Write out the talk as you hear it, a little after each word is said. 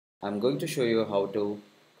I'm going to show you how to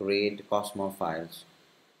create Cosmo files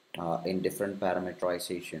in different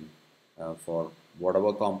parameterization for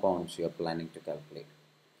whatever compounds you're planning to calculate.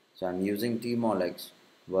 So I'm using TmoleX,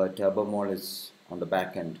 where Turbomole is on the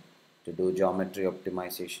back end to do geometry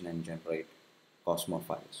optimization and generate Cosmo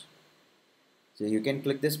files. So you can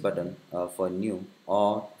click this button for new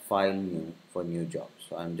or file new for new jobs.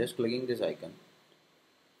 So I'm just clicking this icon.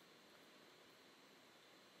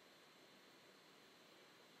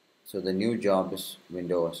 So the new jobs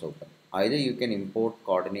window is open. Either you can import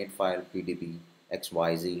coordinate file PDB,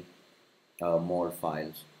 XYZ, mole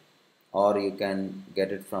files, or you can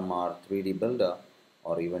get it from our 3D builder,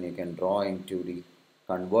 or even you can draw in 2D,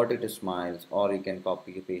 convert it to smiles, or you can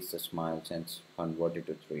copy paste the smiles and convert it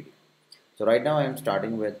to 3D. So right now I am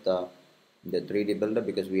starting with the 3D builder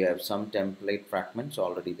because we have some template fragments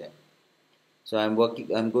already there. So I'm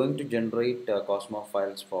going to generate Cosmo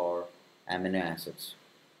files for amino acids.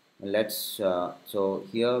 So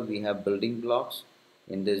here we have building blocks.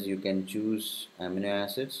 In this you can choose amino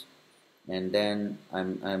acids, and then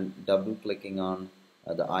I'm double clicking on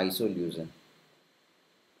the isoleucine.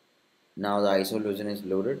 Now the isoleucine is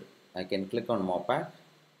loaded. I can click on Mopac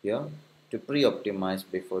here to pre-optimize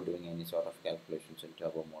before doing any sort of calculations in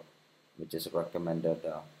turbo mode, which is recommended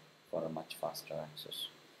for a much faster access.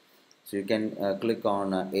 So you can click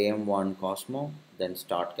on AM1 Cosmo, then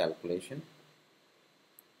start calculation.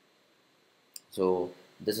 So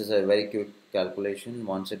this is a very quick calculation.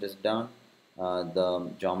 Once it is done, the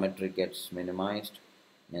geometry gets minimized,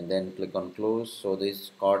 and then click on close. So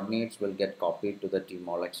these coordinates will get copied to the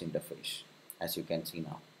TmoleX interface, as you can see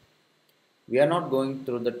now. We are not going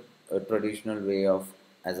through the traditional way of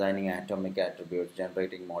assigning atomic attributes,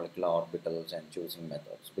 generating molecular orbitals, and choosing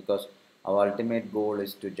methods, because our ultimate goal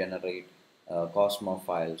is to generate Cosmo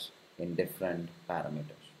files in different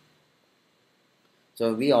parameters.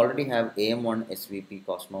 So we already have AM1 SVP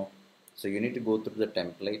Cosmo. So you need to go through the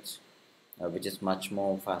templates, which is much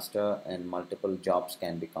more faster, and multiple jobs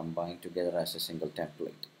can be combined together as a single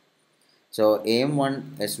template. So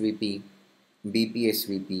AM1 SVP, BP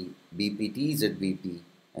SVP, BP TZVP,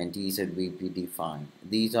 and TZVP define.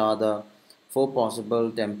 These are the 4 possible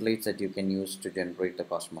templates that you can use to generate the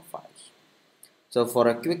Cosmo files. So for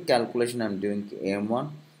a quick calculation, I'm doing AM1,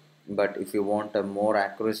 but if you want a more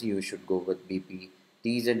accuracy, you should go with BP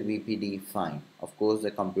TZVPD fine. Of course, the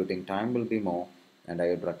computing time will be more, and I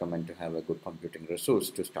would recommend to have a good computing resource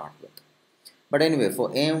to start with. But anyway, for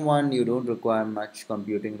AM1, you don't require much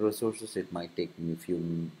computing resources. It might take me a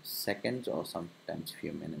few seconds or sometimes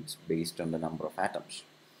few minutes based on the number of atoms.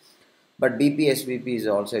 But BP-SVP is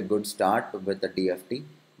also a good start with the DFT,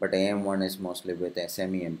 but AM1 is mostly with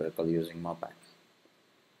semi-empirical using Mopac.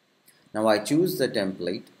 Now I choose the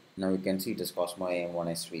template. Now you can see it is Cosmo AM1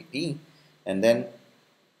 SVP, and then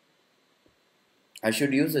I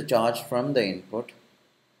should use the charge from the input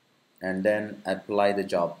and then apply the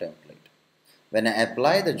job template. When I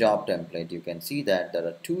apply the job template, you can see that there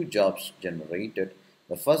are 2 jobs generated.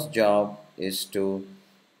 The first job is to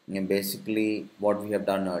basically what we have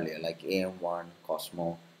done earlier, like AM1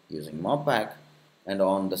 Cosmo using Mopac, and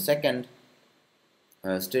on the second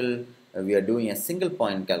we are doing a single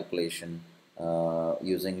point calculation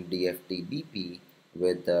using DFT BP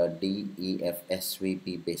with the DEF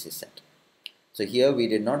SVP basis set. So here we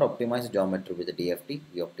did not optimize geometry with the DFT,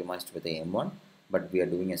 we optimized with the AM1, but we are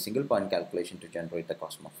doing a single point calculation to generate the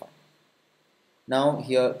Cosmo file. Now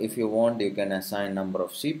here, if you want, you can assign number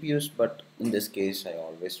of CPUs, but in this case I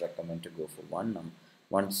always recommend to go for one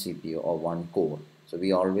CPU or one core. So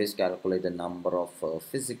we always calculate the number of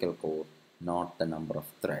physical core, not the number of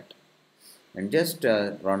thread. And just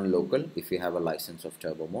run local if you have a license of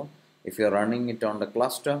turbo mode. If you're running it on the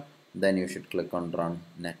cluster, then you should click on run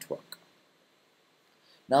network.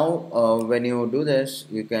 Now when you do this,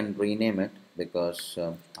 you can rename it, because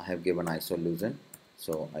I have given isoleucine,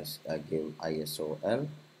 so I give ISOL.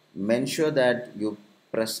 Make sure that you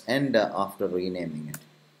press enter after renaming it,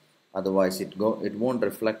 otherwise it won't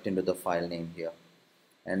reflect into the file name here,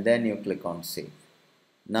 and then you click on save.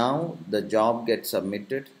 Now the job gets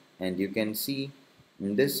submitted, and you can see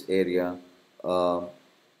in this area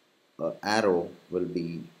arrow will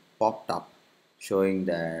be popped up showing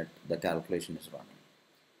that the calculation is running.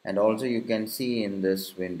 And also you can see in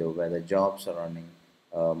this window where the jobs are running,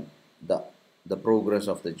 the progress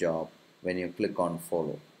of the job when you click on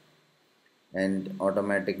follow, and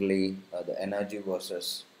automatically the energy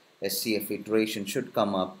versus SCF iteration should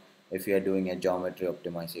come up if you are doing a geometry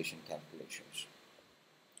optimization calculations.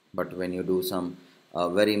 But when you do some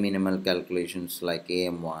very minimal calculations like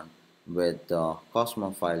AM1 with Cosmo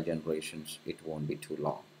file generations, it won't be too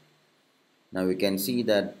long. Now we can see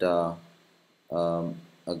that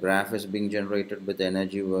a graph is being generated with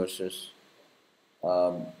energy versus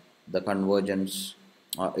um, the convergence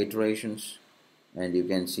iterations, and you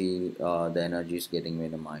can see the energy is getting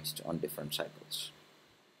minimized on different cycles.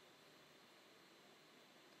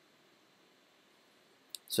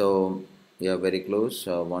 So we are very close.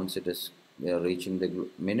 Once it is reaching the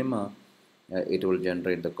minima, it will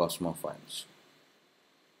generate the Cosmo files.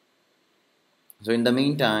 So in the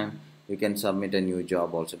meantime, you can submit a new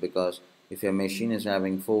job also, because if your machine is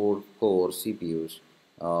having 4-core CPUs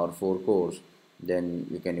or 4 cores, then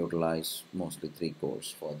you can utilize mostly 3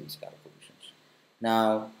 cores for these calculations.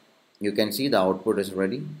 Now you can see the output is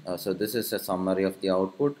ready. So this is a summary of the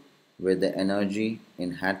output with the energy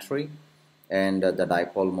in Hatry, and the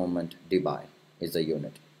dipole moment dBi is the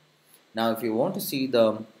unit. Now if you want to see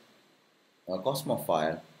the Cosmo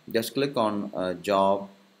file, just click on job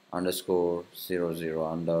underscore 00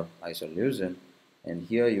 under isoleucine, and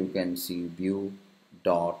here you can see view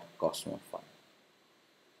dot Cosmo file.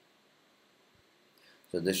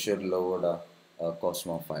 So this should load a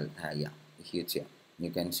Cosmo file. Yeah, it's here. You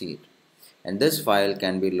can see it, and this file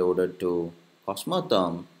can be loaded to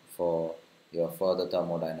COMSOtherm for your further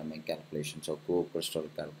thermodynamic calculations or core crystal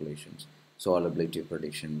calculations, solubility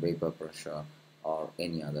prediction, vapor pressure, or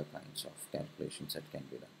any other kinds of calculations that can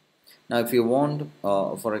be done. Now if you want,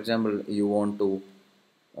 for example, you want to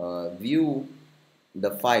view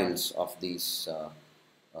the files of these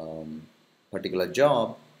particular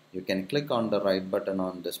job, you can click on the right button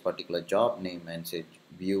on this particular job name and say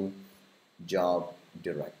view job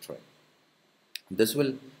directory. This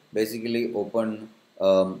will basically open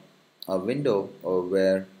a window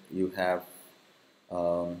where you have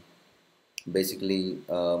um, basically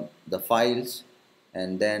the files,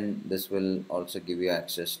 and then this will also give you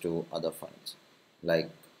access to other files like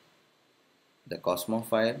the Cosmo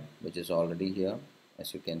file, which is already here,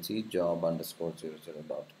 as you can see, job underscore 00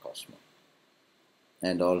 dot Cosmo.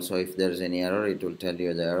 And also if there is any error, it will tell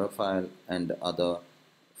you the error file, and other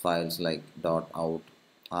files like dot out,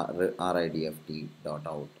 RIDFT dot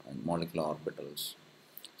out, and molecular orbitals.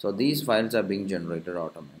 So these files are being generated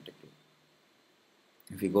automatically.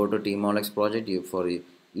 If you go to TmoleX project, for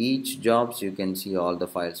each jobs, you can see all the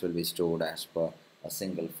files will be stored as per a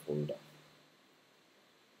single folder.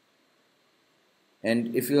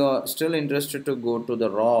 And if you are still interested to go to the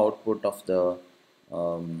raw output of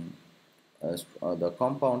um, the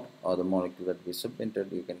compound or the molecule that we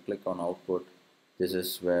submitted, you can click on output. This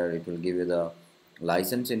is where it will give you the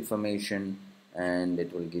license information, and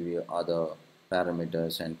it will give you other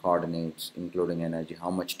parameters and coordinates, including energy, how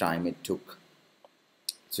much time it took.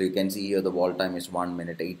 So you can see here the wall time is 1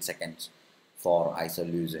 minute 8 seconds for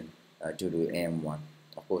isoleucine to do AM1.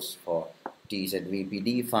 Of course, for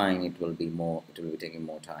TZVPD fine, it will be more. It will be taking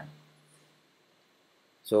more time.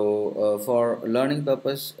 So for learning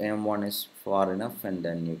purpose, AM1 is far enough, and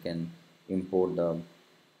then you can import the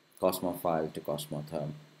Cosmo file to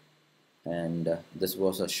COMSOtherm. And this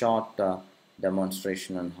was a short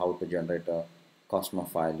demonstration on how to generate a Cosmo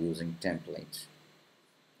file using templates.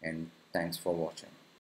 And thanks for watching.